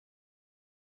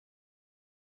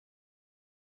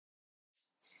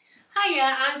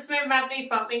Hiya, I'm Simone Radley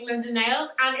from England and Nails,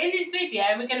 and in this video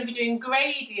we're going to be doing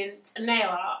gradient nail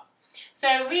art.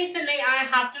 So recently I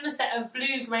have done a set of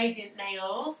blue gradient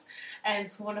nails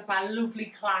for one of my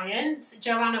lovely clients.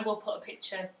 Joanna will put a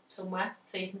picture somewhere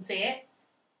so you can see it.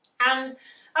 And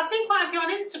I've seen quite a few on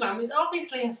Instagram. It's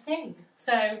obviously a thing,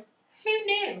 so who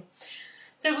knew?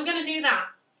 So we're going to do that.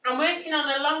 I'm working on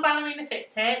a long ballerina fit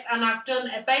tip, and I've done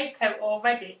a base coat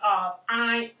already of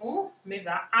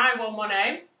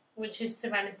I110, which is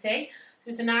Serenity.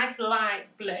 So it's a nice light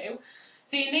blue.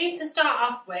 So you need to start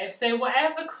off with, so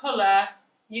whatever colour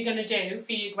you're going to do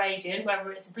for your gradient,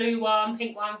 whether it's a blue one,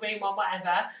 pink one, green one,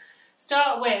 whatever,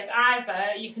 start with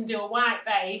either you can do a white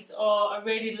base or a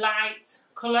really light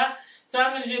colour. So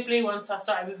I'm going to do a blue one, so I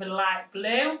started with a light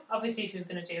blue. Obviously if you was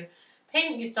going to do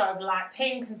pink, you'd start with light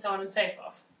pink and so on and so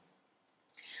forth.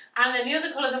 And then the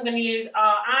other colours I'm going to use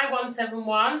are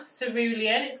I171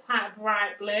 Cerulean, it's quite a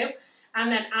bright blue,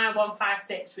 and then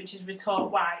I156, which is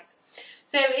retort white.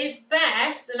 So it's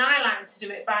best, and I like to do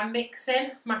it by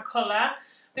mixing my colour,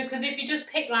 because if you just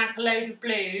pick like a load of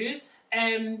blues,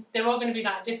 they're all going to be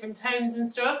like different tones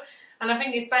and stuff, and I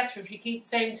think it's better if you keep the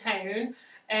same tone.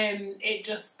 It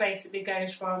just basically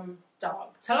goes from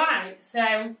dark to light. So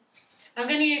I'm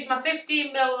going to use my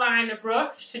 15mm liner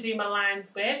brush to do my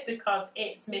lines with because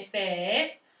it's my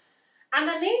fave. And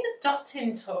I need a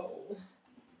dotting tool.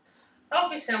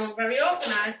 Obviously I wasn't very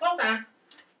organised, was I?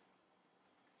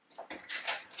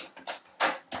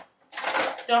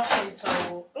 Dotting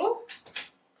tool. Ooh.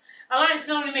 I like to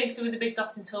normally mix it with a big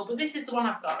dotting tool, but this is the one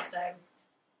I've got,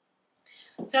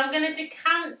 so I'm going to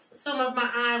decant some of my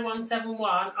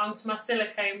I171 onto my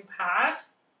silicone pad.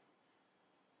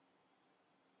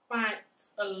 Quite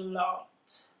a lot.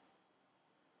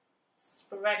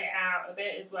 Spread it out a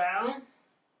bit as well.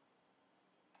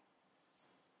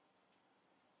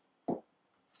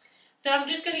 So I'm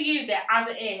just going to use it as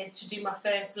it is to do my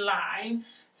first line.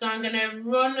 So I'm going to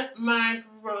run my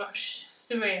brush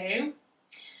through.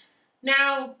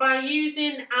 Now, by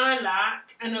using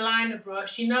eyelac and a liner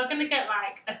brush, you're not going to get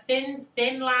like a thin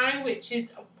line, which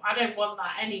is, I don't want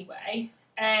that anyway.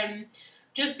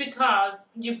 Just because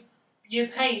your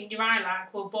paint, your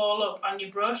eyelac will ball up on your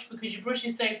brush because your brush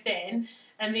is so thin,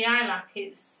 and the eyelac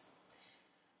it's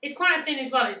quite thin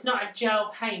as well. It's not a gel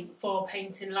paint for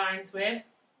painting lines with,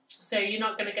 so you're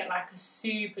not going to get like a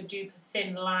super duper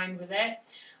thin line with it.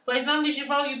 But as long as you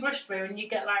roll your brush through and you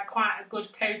get like quite a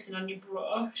good coating on your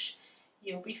brush,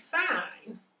 you'll be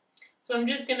fine. So I'm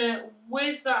just going to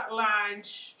whiz that line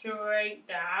straight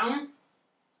down.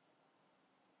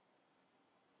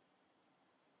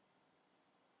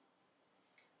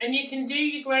 And you can do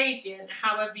your gradient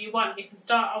however you want. You can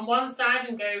start on one side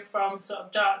and go from sort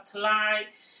of dark to light.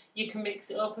 You can mix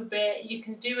it up a bit. You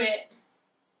can do it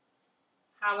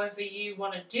however you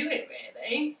want to do it,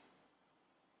 really.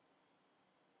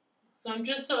 So I'm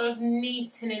just sort of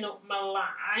neatening up my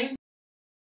line.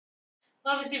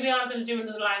 Obviously we are going to do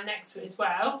another line next to it as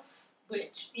well,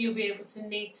 which you'll be able to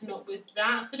neaten up with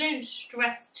that. So don't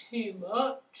stress too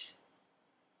much.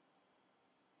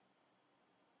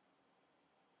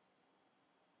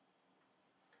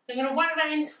 So I'm going to whack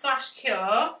that into flash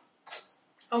cure,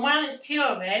 and while it's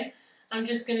curing, I'm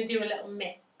just going to do a little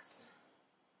mix.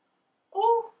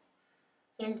 Oh,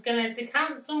 so I'm going to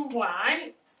decant some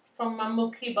white from my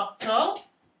mucky bottle.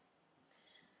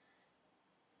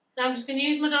 Now I'm just going to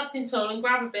use my dotting tool and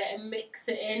grab a bit and mix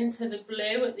it into the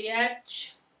blue at the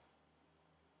edge.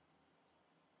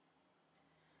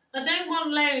 I don't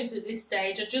want loads at this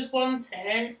stage, I just want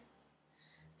it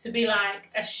to be like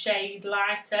a shade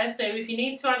lighter. So if you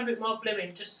need to add a bit more blue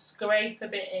in, just scrape a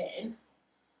bit in.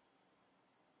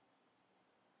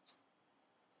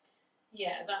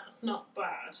 Yeah, that's not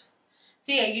bad.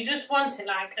 So yeah, you just want it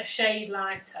like a shade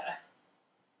lighter.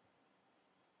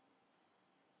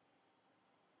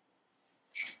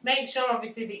 Make sure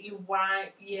obviously that you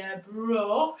wipe your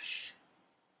brush.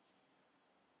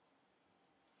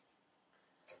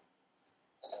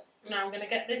 Now I'm going to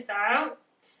get this out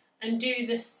and do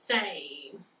the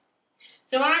same.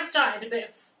 So I've started a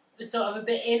bit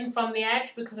in from the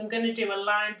edge because I'm going to do a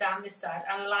line down this side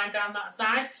and a line down that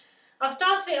side. I've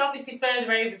started it obviously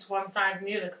further over to one side than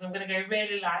the other because I'm going to go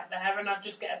really light there, and I'll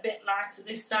just get a bit light at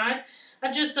this side.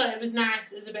 I just thought it was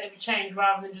nice as a bit of a change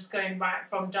rather than just going right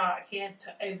from dark here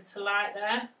to over to light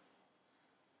there.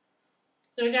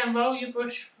 So again, roll your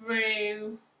brush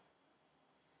through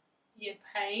your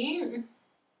paint.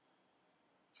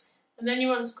 And then you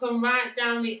want to come right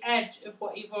down the edge of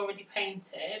what you've already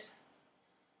painted.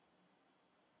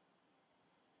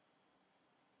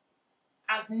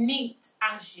 As neat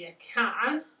as you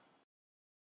can.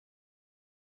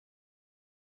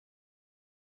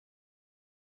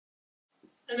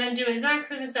 And then do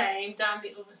exactly the same down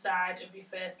the other side of your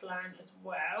first line as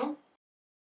well.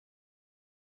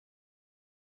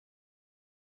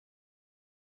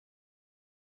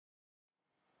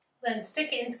 Then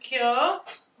stick it into cure.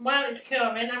 While it's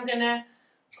curing, I'm going to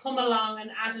come along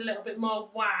and add a little bit more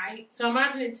white. So I'm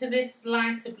adding it to this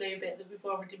lighter blue bit that we've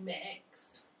already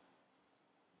mixed.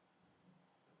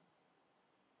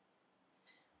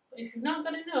 But if you've not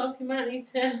got enough, you might need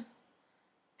to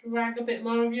drag a bit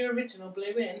more of your original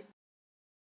blue in.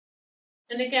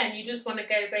 And again, you just want to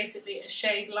go basically a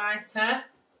shade lighter.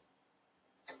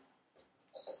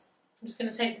 I'm just going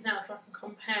to take this out so I can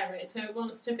compare it. So it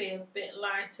wants to be a bit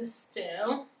lighter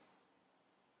still.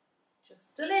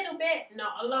 Just a little bit,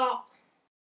 not a lot.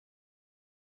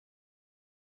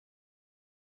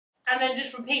 And then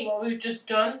just repeat what we've just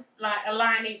done, like a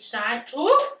line each side.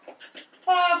 Ooh!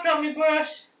 Oh, I've dropped my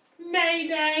brush.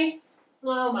 Mayday.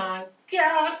 Oh my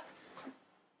god.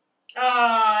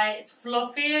 Oh, it's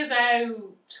fluffy as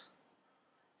out.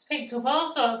 It's picked up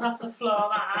all sorts off the floor,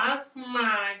 that has.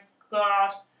 My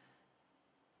god.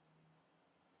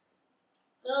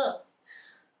 Ugh.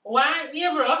 Wipe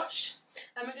your brush.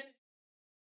 And we're going to...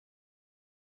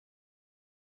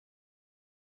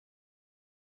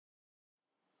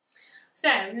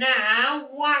 So now,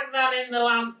 whack that in the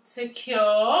lamp to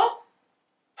cure.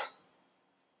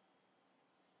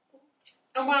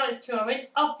 And while it's curing,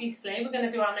 obviously, we're going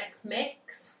to do our next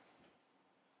mix.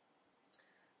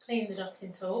 Clean the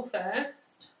dotting tool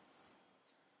first.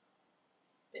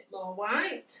 Bit more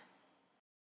white.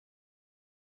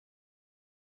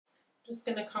 Just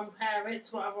going to compare it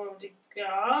to what I've already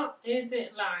got. Is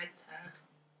it lighter?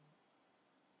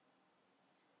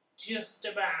 Just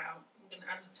about. I'm going to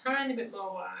add a tiny bit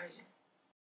more white.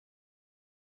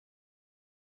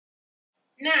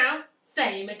 Now,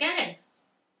 same again.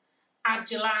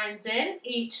 Add your lines in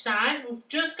each side. We've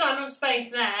just got enough space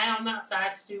there on that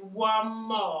side to do one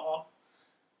more.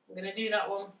 I'm going to do that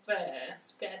one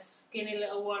first. Get a skinny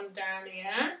little one down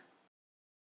here.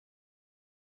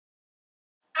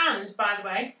 And, by the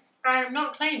way, I am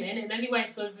not claiming in any way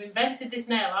to have invented this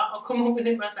nail art or come up with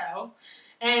it myself.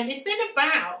 It's been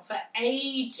about for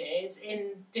ages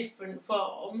in different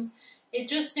forms. It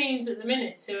just seems at the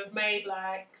minute to have made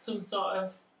like some sort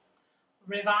of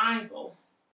revival.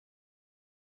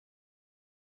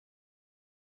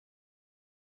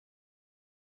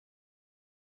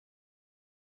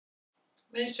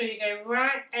 Make sure you go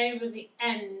right over the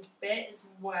end bit as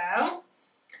well.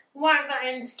 Whack that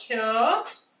into cure.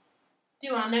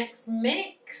 Do our next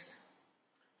mix.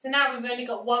 So now we've only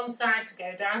got one side to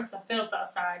go down because I filled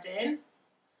that side in.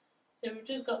 So we've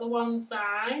just got the one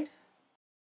side.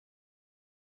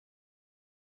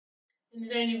 And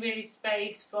there's only really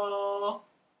space for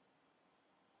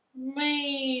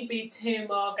maybe 2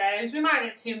 more goes. We might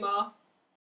get 2 more.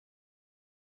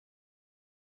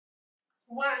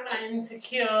 Whack that into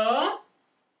cure.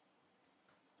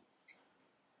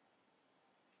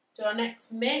 Do our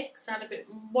next mix, add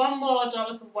one more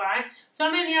dollop of white. So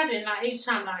I'm only adding like each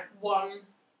time like one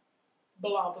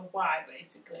blob of white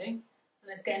basically.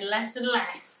 And it's getting less and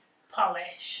less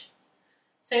polish.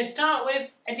 So start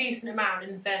with a decent amount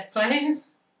in the first place.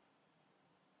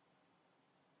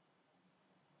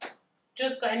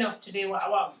 Just got enough to do what I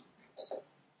want.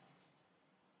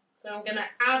 So I'm going to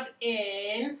add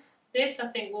in, this I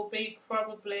think will be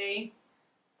probably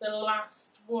the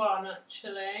last one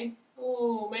actually.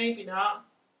 Oh, maybe not.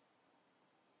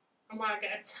 I might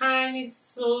get a tiny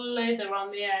slither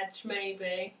on the edge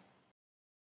maybe.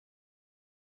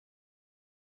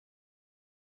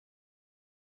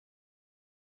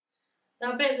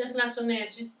 That bit that's left on the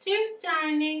edge is too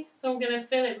tiny, so I'm going to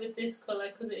fill it with this colour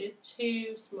because it is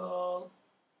too small.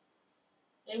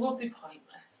 It would be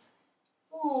pointless.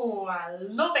 Oh, I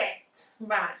love it.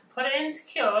 Right, put it into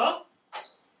cure.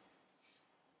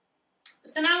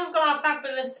 So now we've got our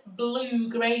fabulous blue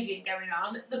gradient going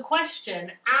on. The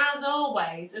question, as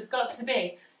always, has got to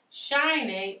be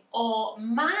shiny or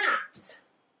matte.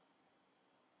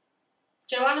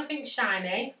 Joanna thinks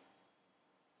shiny.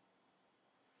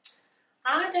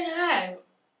 I don't know.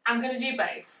 I'm going to do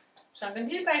both. So I'm going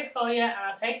to do both for you and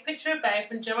I'll take a picture of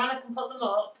both and Joanna can put them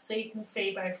up so you can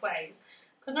see both ways.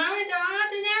 Because I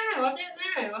don't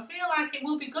know. I feel like it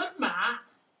will be good matte.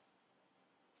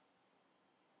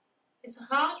 It's a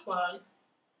hard one.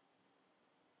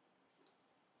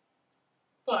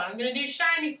 But I'm going to do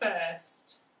shiny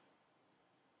first.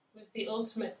 With the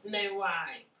ultimate no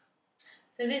wipe.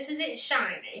 So this is it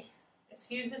shiny.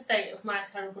 Excuse the state of my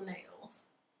terrible nails.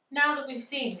 Now that we've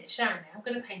seen it shiny, I'm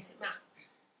going to paint it matte.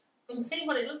 And see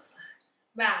what it looks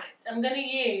like. Right, I'm going to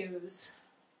use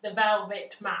the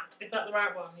Velvet Matte. Is that the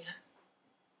right one? Yes.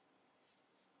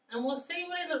 and we'll see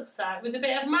what it looks like with a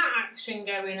bit of matte action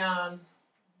going on.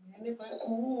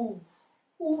 Ooh,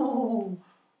 ooh,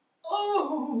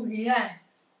 oh, yes.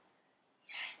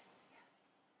 Yes, yes,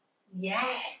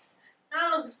 yes.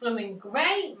 That looks blooming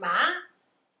great, Matt.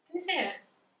 Can you see it?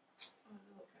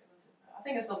 I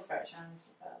think I still prefer it shiny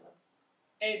to better.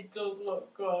 It does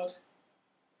look good.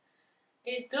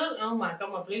 It does. Oh my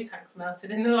god, my blue tack's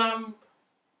melted in the lamp.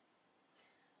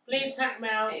 Blue tack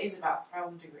melt. It is about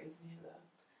 1,000 degrees in here though.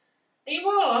 Are you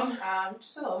warm?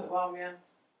 Just a little bit warm, yeah.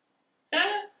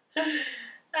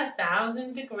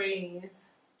 1,000 degrees.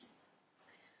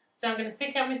 So I'm going to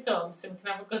stick out my thumb so we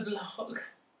can have a good look.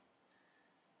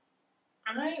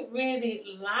 I really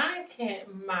like it,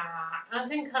 Matt. I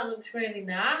think that looks really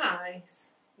nice.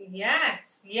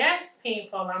 Yes, yes,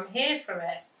 people, I'm here for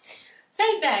it. So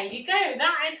there you go.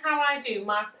 That is how I do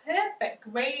my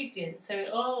perfect gradient, so it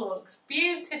all looks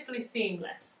beautifully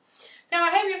seamless. So I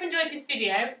hope you've enjoyed this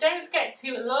video. Don't forget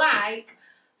to like,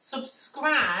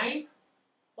 subscribe.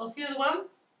 What's the other one?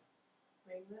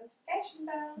 Ring the notification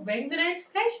bell. Ring the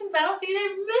notification bell so you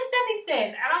don't miss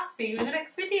anything. And I'll see you in the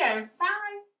next video. Bye.